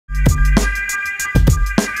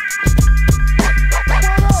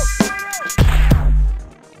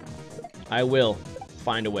I will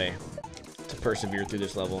find a way to persevere through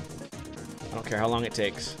this level. I don't care how long it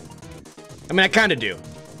takes. I mean, I kind of do.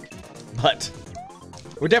 But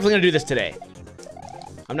we're definitely going to do this today.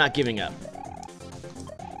 I'm not giving up.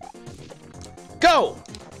 Go!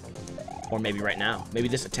 Or maybe right now. Maybe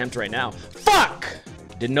this attempt right now. Fuck!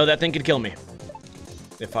 Didn't know that thing could kill me.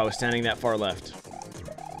 If I was standing that far left.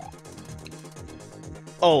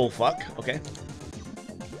 Oh, fuck. Okay.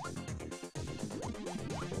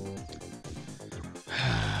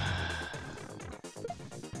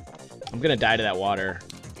 I'm gonna die to that water.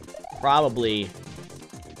 Probably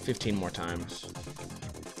 15 more times.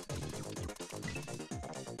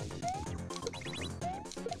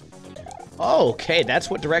 Okay,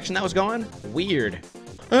 that's what direction that was going? Weird.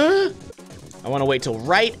 I want to wait till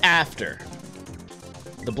right after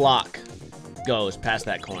the block goes past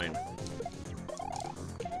that coin.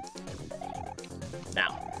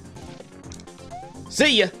 Now.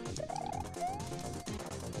 See ya!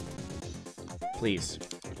 Please.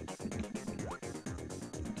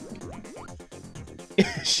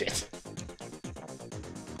 Shit.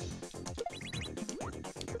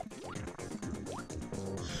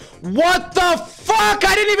 What the fuck?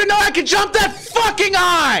 I didn't even know I could jump that fucking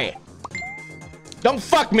high! Don't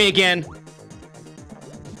fuck me again.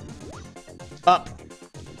 Up.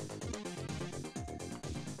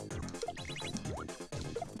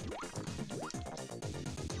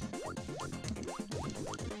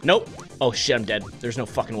 Nope. Oh shit, I'm dead. There's no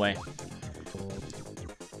fucking way.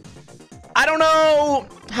 I don't know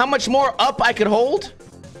how much more up I could hold.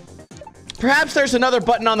 Perhaps there's another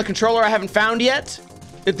button on the controller I haven't found yet.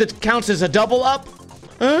 That counts as a double up.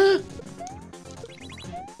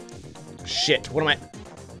 Shit, what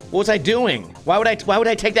was I doing? Why would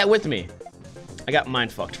I take that with me? I got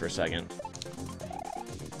mind fucked for a second.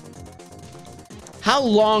 How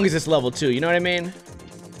long is this level too? You know what I mean?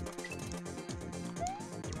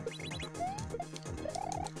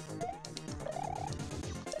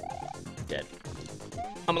 Dead.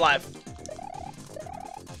 I'm alive.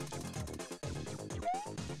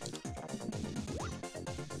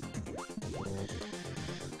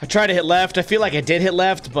 I tried to hit left. I feel like I did hit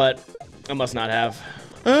left, but I must not have.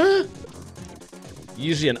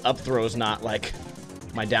 Usually an up throw is not like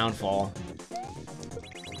my downfall.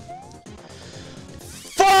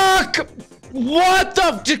 Fuck! What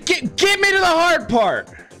the? Just get me to the hard part.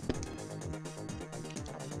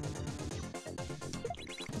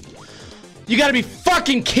 You gotta be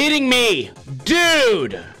fucking kidding me,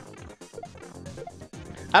 dude.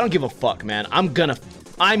 I don't give a fuck, man. I'm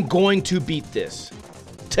going to beat this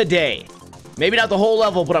today. Maybe not the whole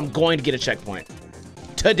level, but I'm going to get a checkpoint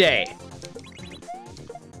today.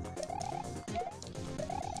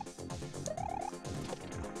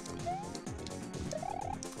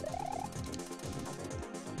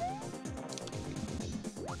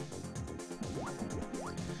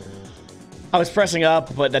 I was pressing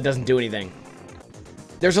up, but that doesn't do anything.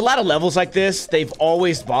 There's a lot of levels like this. They've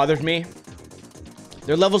always bothered me.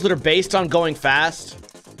 They're levels that are based on going fast.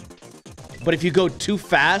 But if you go too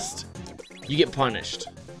fast, you get punished.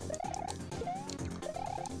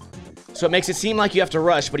 So it makes it seem like you have to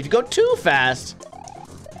rush, but if you go too fast,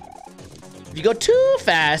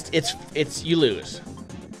 it's you lose.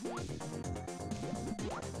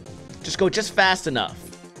 Just go just fast enough.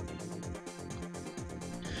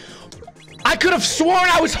 I could have sworn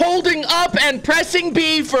I was holding up and pressing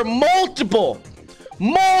B for multiple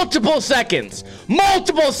seconds.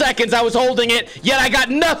 Multiple seconds I was holding it, yet I got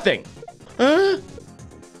nothing. Huh?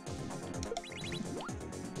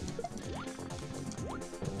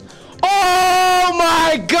 Oh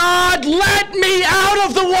my God, let me out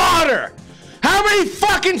of the water! How many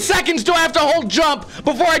fucking seconds do I have to hold jump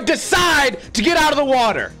before I decide to get out of the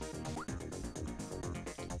water?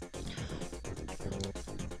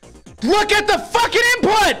 Look at the fucking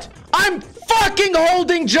input! I'm fucking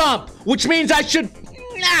holding jump, which means I should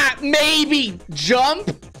maybe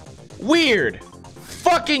jump? Weird.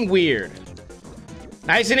 Fucking weird.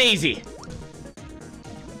 Nice and easy.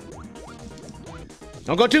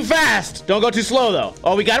 Don't go too fast. Don't go too slow, though.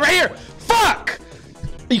 Oh, we got it right here. Fuck!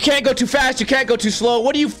 You can't go too fast. You can't go too slow.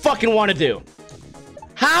 What do you fucking want to do?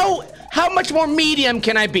 How much more medium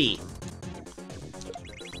can I be?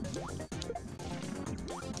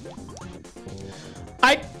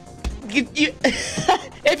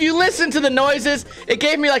 If you listen to the noises, it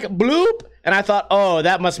gave me like a bloop, and I thought, oh,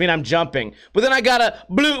 that must mean I'm jumping. But then I got a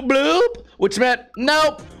bloop bloop, which meant,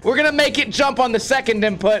 nope, we're gonna make it jump on the second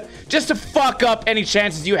input just to fuck up any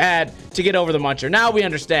chances you had to get over the muncher. Now we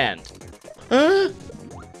understand. Huh?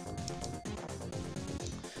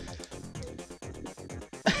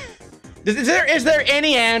 Is there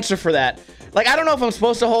any answer for that? Like, I don't know if I'm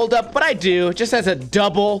supposed to hold up, but I do. Just as a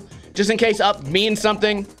double, just in case up means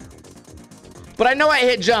something. But I know I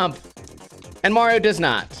hit jump, and Mario does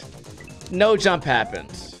not. No jump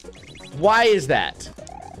happens. Why is that?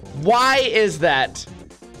 Why is that?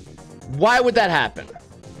 Why would that happen?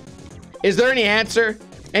 Is there any answer?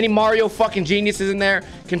 Any Mario fucking geniuses in there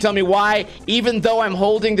can tell me why, even though I'm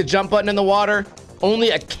holding the jump button in the water, only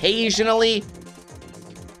occasionally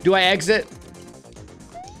do I exit?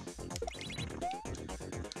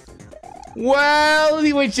 Well,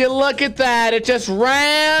 would you look at that? It just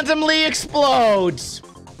randomly explodes.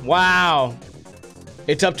 Wow.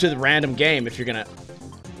 It's up to the random game if you're gonna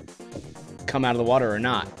come out of the water or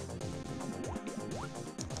not.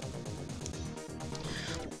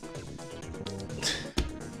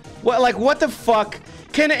 What, like, what the fuck?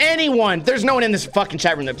 Can anyone? There's no one in this fucking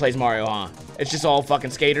chat room that plays Mario, huh? It's just all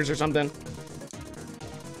fucking skaters or something.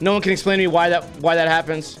 No one can explain to me why that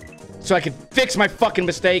happens, so I can fix my fucking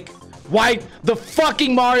mistake. Why the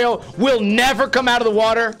fucking Mario will never come out of the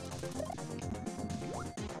water?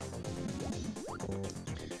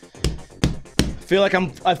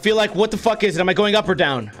 I feel like what the fuck is it? Am I going up or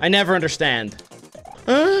down? I never understand.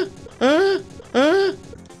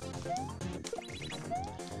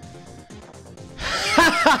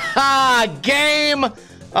 Game!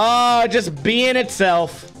 Oh, just being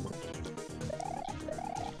itself.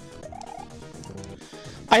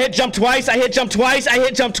 I hit jump twice, I hit jump twice, I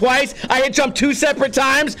hit jump twice, I hit jump 2 separate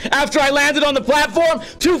times after I landed on the platform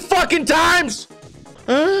 2 fucking times!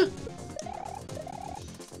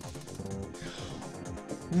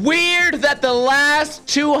 Weird that the last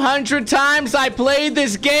 200 times I played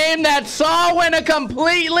this game, that saw went a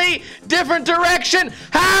completely different direction.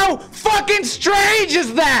 How fucking strange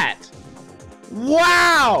is that?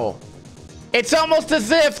 Wow. It's almost as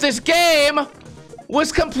if this game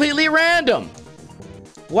was completely random.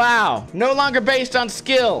 Wow. No longer based on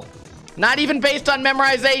skill. Not even based on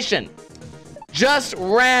memorization. Just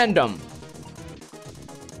random.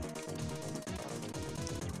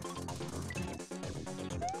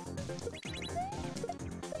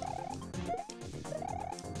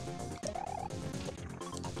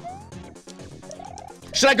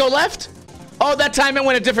 Should I go left? Oh, that time it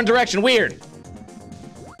went a different direction. Weird.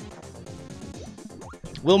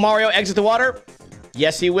 Will Mario exit the water?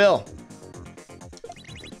 Yes, he will.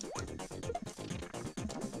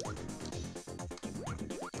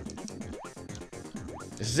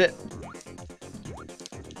 This is it.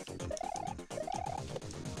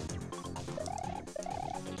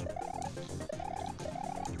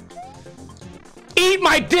 Eat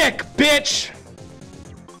my dick, bitch!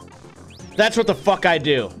 That's what the fuck I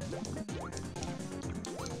do.